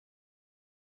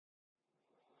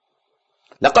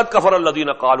لَقَدْ كَفَرَ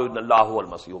الَّذِينَ قَالُوا إِنَّ اللَّهَ هُوَ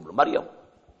الْمَسِيحُ ابْنُ مَرْيَمَ.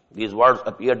 These words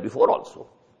appeared before also.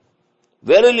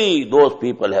 Verily, those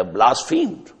people have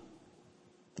blasphemed.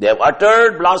 They have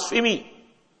uttered blasphemy.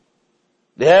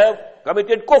 They have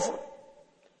committed kufr.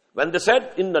 When they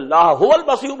said, Inna Allah huwal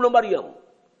Masih ibn Maryam,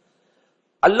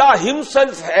 Allah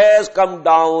himself has come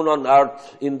down on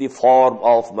earth in the form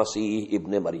of Masih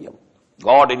ibn Maryam,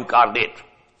 God incarnate.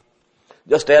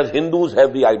 Just as Hindus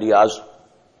have the ideas,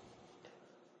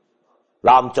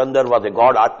 Ramchandra was a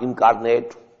God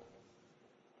incarnate,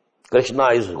 Krishna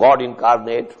is God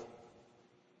incarnate.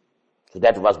 So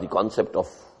that was the concept of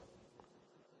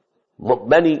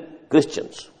many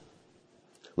Christians.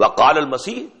 وَقَالَ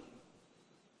الْمَسِيحِ,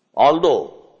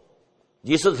 although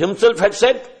Jesus himself had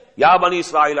said, Ya Bani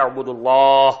Israel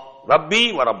a'budullah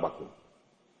Rabbi wa Rabbakum.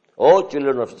 O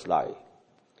children of Israel,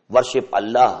 worship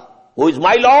Allah, who is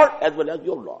my Lord as well as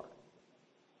your Lord.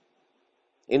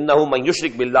 إِنَّهُ مَنْ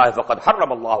يُشْرِكْ بِاللَّهِ فَقَدْ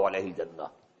حَرَّمَ اللَّهُ عَلَيْهِ الْجَنَّةِ.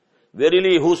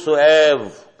 Verily,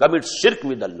 whosoever commits shirk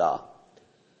with Allah,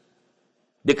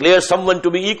 declares someone to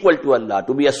be equal to Allah,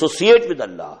 to be associated with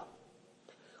Allah,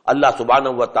 Allah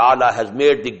subhanahu wa ta'ala has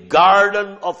made the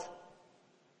garden of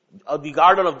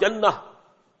Jannah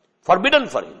forbidden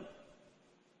for him,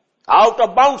 out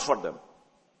of bounds for them.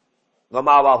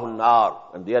 وَمَاوَاهُ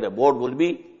النَّارِ, and their abode will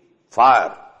be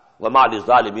fire. وَمَا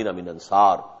لِلظَّالِمِينَ مِنْ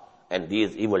أَنصَارٍ, and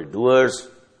these evildoers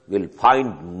will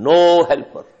find no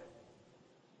helper.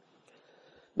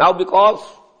 Now, because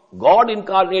God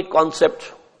incarnate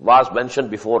concept was mentioned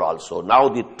before also, now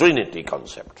the Trinity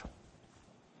concept.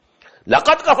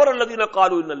 لَقَدْ كَفَرَ الَّذِينَ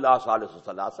قَالُوا إِنَّ اللَّهَ ثَالِثُ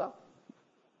ثَلَاثَةٍ.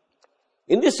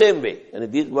 In the same way,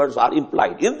 and these words are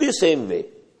implied, in the same way,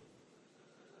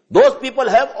 those people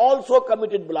have also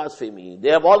committed blasphemy. They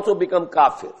have also become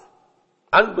kafir,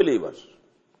 unbelievers,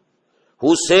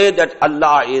 who say that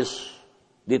Allah is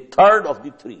the third of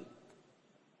the three.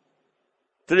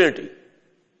 Trinity.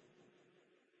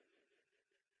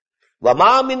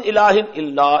 وَمَا مِنْ إِلَٰهٍ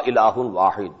إِلَّا إِلَٰهٌ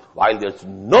وَاحِدٌ. While there is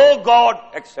no God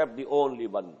except the only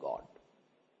one God.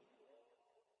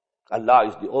 Allah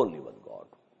is the only one God.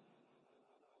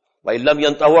 وَإِن لَّمْ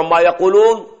يَنْتَهُوا عَمَّا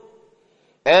يَقُولُونَ.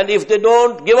 And if they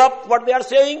don't give up what they are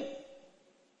saying,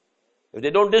 if they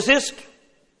don't desist,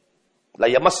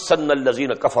 لَيَمَسَّنَّ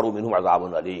الَّذِينَ كَفَرُوا مِنْهُمْ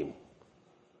عَذَابٌ أَلِيمٌ.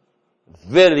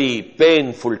 Very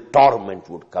painful torment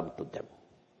would come to them.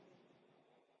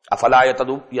 أَفَلَا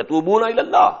يَتُوبُونَ إِلَى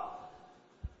اللَّهِ.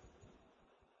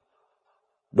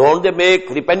 Don't they make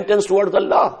repentance towards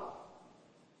Allah?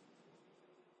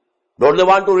 Don't they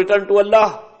want to return to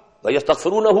Allah?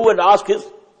 وَيَسْتَغْفِرُونَهُ, and ask His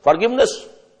forgiveness.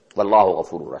 وَاللَّهُ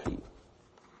غَفُورٌ رَحِيمٌ.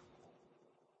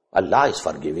 Allah is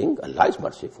forgiving, Allah is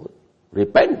merciful.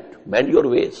 Repent, mend your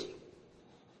ways,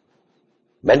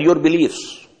 mend your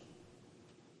beliefs,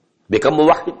 become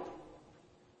muwahhid,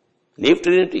 leave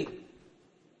Trinity.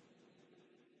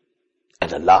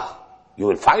 And Allah, you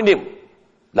will find Him.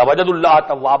 لَوَجَدُ اللَّهَ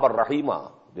تَوَّابًا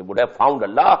رَحِيمًا. They would have found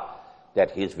Allah,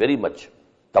 that He is very much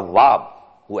tawwab,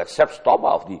 who accepts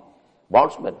tawbah of the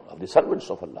bondsmen, of the servants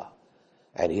of Allah.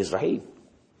 And He is Rahim.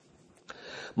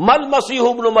 Mal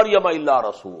Masihu ibn Maryam illa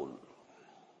Rasul.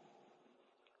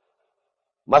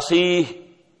 Masih,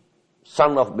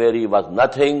 son of Mary, was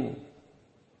nothing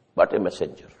but a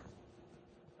messenger.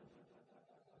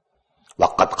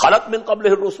 وَقَدْ خَلَتْ مِنْ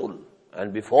قَبْلِهِ الرُّسُلُ.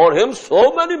 And before him,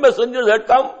 so many messengers had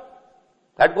come,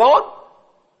 had gone.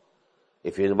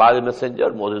 If he was a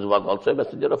messenger, Moses was also a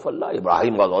messenger of Allah.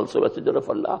 Ibrahim was also a messenger of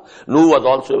Allah. Nuh was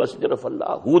also a messenger of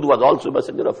Allah. Hud was also a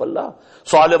messenger of Allah.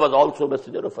 Saleh was also a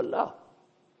messenger of Allah.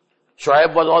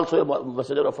 Shuaib was also a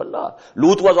messenger of Allah.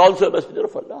 Lut was also a messenger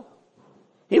of Allah.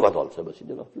 He was also a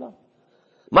messenger of Allah.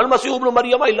 Mal Masih ibn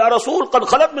Maryam illa Rasul qad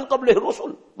khalat min qablihi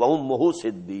ar-rusul wa ummuhu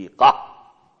siddiqah.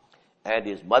 And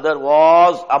his mother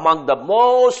was among the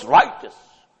most righteous.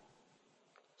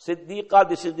 Siddiqah,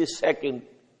 this is the second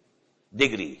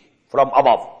degree from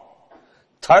above.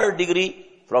 Third degree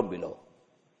from below.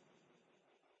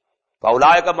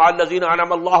 فَأُولَٰئِكَ مَعَ الَّذِينَ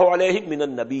أَنْعَمَ اللَّهُ عَلَيْهِمْ مِنَ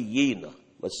النَّبِيِّينَ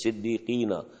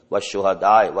وَالصِّدِّيقِينَ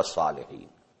وَالشُّهَدَاءِ وَالصَّالِحِينَ.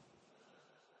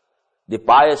 The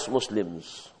pious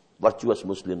Muslims, virtuous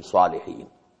Muslims, Salihin.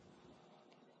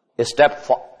 A step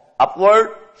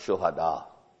upward, Shuhada.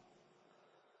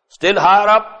 Still higher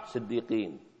up,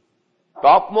 Siddiqeen.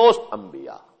 Topmost,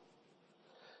 Anbiya.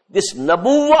 This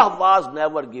Nabuwah was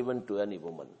never given to any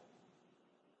woman,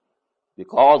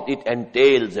 because it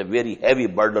entails a very heavy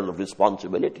burden of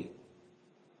responsibility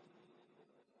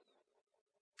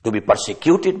to be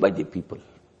persecuted by the people.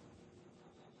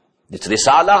 This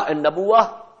Risala and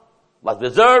Nabuwah was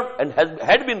reserved and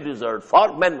had been reserved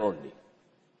for men only.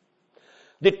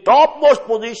 The topmost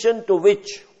position to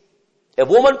which a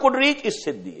woman could reach is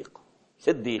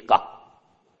Siddiqah.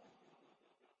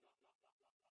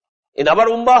 In our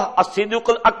ummah, as-Siddiq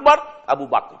al-Akbar, Abu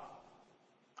Bakr.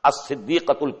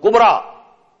 As-Siddiqatul Kubra.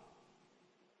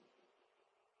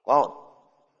 Kaun?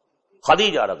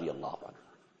 Khadija radiyallahu anha.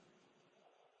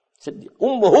 Siddiq.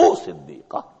 Ummuhu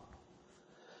Siddiqa.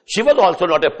 She was also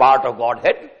not a part of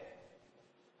Godhead.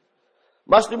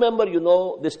 Must remember,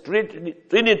 this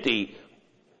Trinity.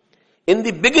 In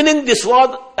the beginning, this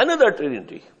was another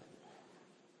Trinity.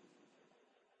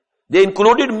 They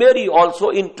included Mary also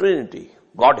in Trinity,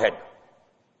 Godhead.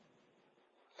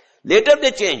 Later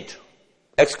they changed,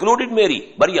 excluded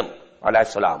Mary, Maryam, alayhi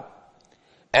salam,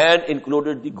 and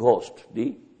included the Ghost,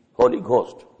 the Holy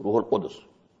Ghost, Ruhul Qudus.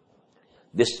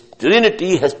 This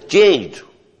Trinity has changed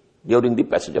during the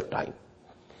passage of time.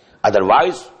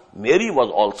 Otherwise, Mary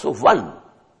was also one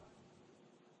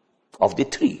of the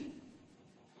three.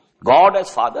 God as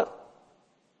Father,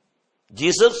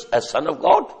 Jesus as Son of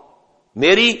God,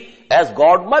 Mary as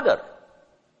God Mother.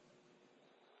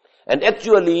 And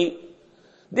actually,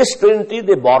 this Trinity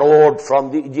they borrowed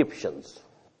from the Egyptians.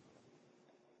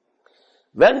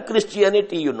 When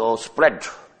Christianity, spread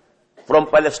from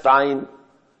Palestine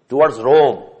towards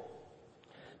Rome,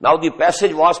 now the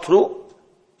passage was through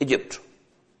Egypt.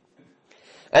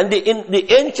 And in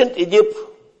the ancient Egypt,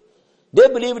 they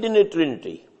believed in a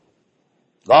Trinity.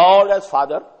 God as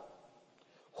Father,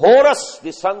 Horus,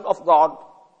 the Son of God,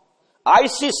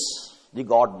 Isis, the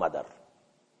God Mother.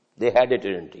 They had a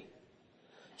Trinity.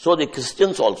 So the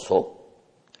Christians also,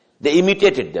 they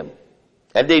imitated them.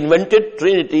 And they invented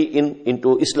Trinity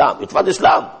into Islam. It was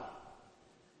Islam.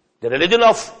 The religion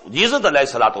of Jesus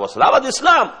alayhi salatu wasalam was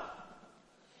Islam.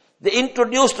 They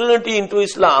introduced Trinity into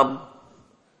Islam.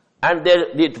 And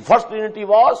the first Trinity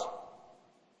was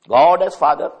God as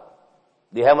Father,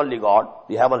 the Heavenly God,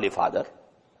 the Heavenly Father.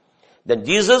 Then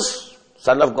Jesus,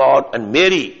 Son of God, and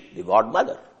Mary, the God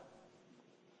Mother.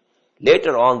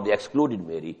 Later on, they excluded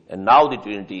Mary, and now the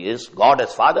Trinity is God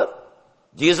as Father,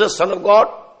 Jesus, Son of God,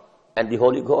 and the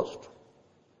Holy Ghost.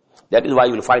 That is why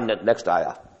you will find that next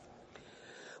ayah.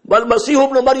 بل مسیح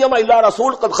ابن مریم الا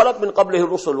رسول قد خلت من قبله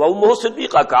الرسل وامه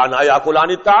صدیقہ كانا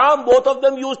یاکلان الطعام. Both of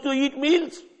them used to eat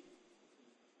meals.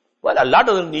 Well, Allah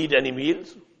doesn't need any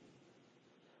meals.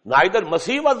 Neither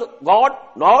Masih was God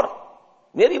nor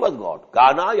Mary was God.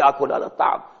 Kana yakulan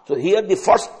at-ta'am. So here the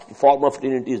first form of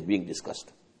Trinity is being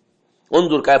discussed.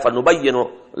 Unzur kayfa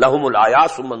nubayyinu lahumul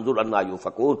ayat summa anzur anna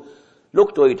yufakun.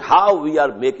 Look to it how we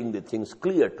are making the things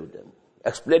clear to them,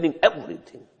 explaining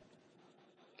everything.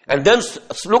 And then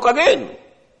look again.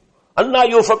 Anna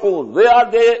yufakun. Where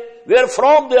are they? Where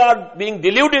from they are being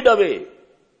deluded away?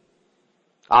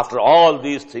 After all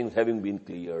these things having been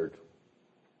cleared,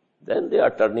 then they are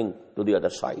turning to the other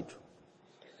side.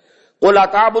 قُلْ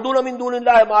أَتَعْبُدُونَ مِن دُونِ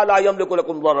اللَّهِ مَا لَا يَمْلِكُ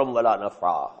لَكُمْ ضَرًّا وَلَا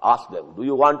نَفْعًا. Ask them, do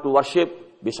you want to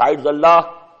worship besides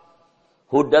Allah,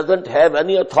 who doesn't have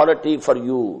any authority for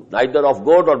you, neither of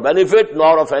good or benefit,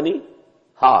 nor of any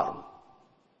harm?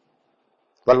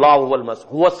 وَاللَّهُ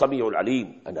هُوَ السَّمِيعُ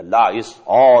الْعَلِيمُ. And Allah is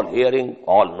all hearing,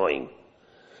 all knowing.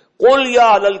 قُلْ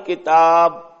يَا أَهْلَ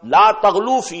الْكِتَابِ لَا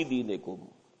تَغْلُوا فِي دِينِكُمْ.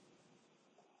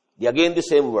 Again the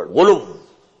same word, ghuluw.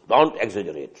 Don't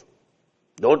exaggerate.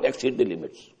 Don't exceed the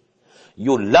limits.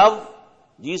 You love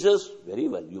Jesus, very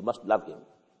well, you must love him.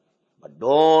 But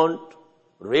don't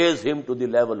raise him to the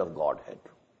level of Godhead.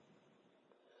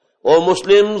 O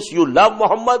Muslims, you love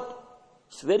Muhammad,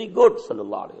 it's very good,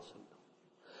 sallallahu alayhi wa sallam.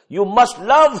 You must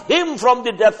love him from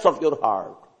the depths of your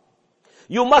heart.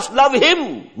 You must love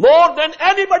him more than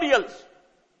anybody else,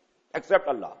 except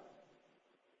Allah.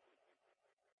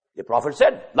 The Prophet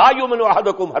said, لا يؤمن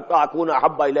أحدكم حتى أكون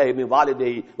أحب إليه من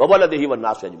والده وولده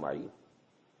والناس أجمعين.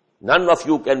 None of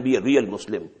you can be a real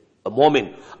Muslim, a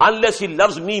mu'min, unless he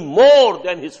loves me more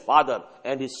than his father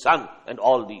and his son and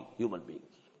all the human beings.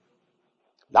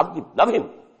 Love him,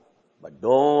 but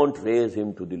don't raise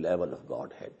him to the level of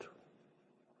Godhead.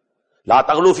 لا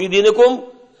تغلوا في دينكم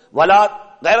ولا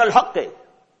غير الحق,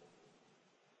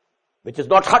 which is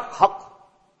not haq.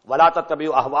 وَلَا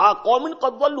تَتَّبِعُوا أَهْوَاءَ قَوْمٍ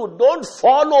قَدْ ضَلُّوا. Don't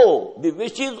follow the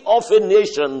wishes of a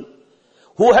nation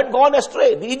who had gone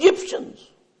astray, the Egyptians.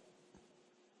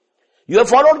 You have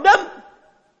followed them.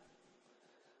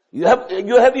 You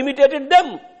have imitated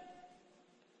them.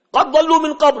 قَدْ ضَلُّوا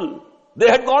مِنْ قَبْلِ. They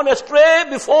had gone astray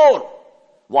before.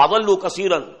 وَضَلُّوا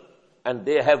كَثِيرًا. And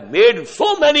they have made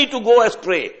so many to go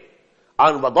astray.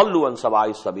 And وَضَلُّوا عَنْ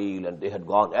سَوَاءِ السَّبِيلِ. And they had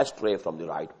gone astray from the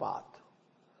right path.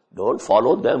 Don't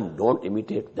follow them. Don't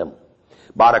imitate them.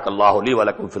 بارك الله لي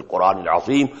ولكم في القرآن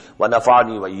العظيم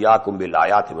ونفعني وإياكم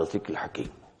بالآيات والذكر الحكيم.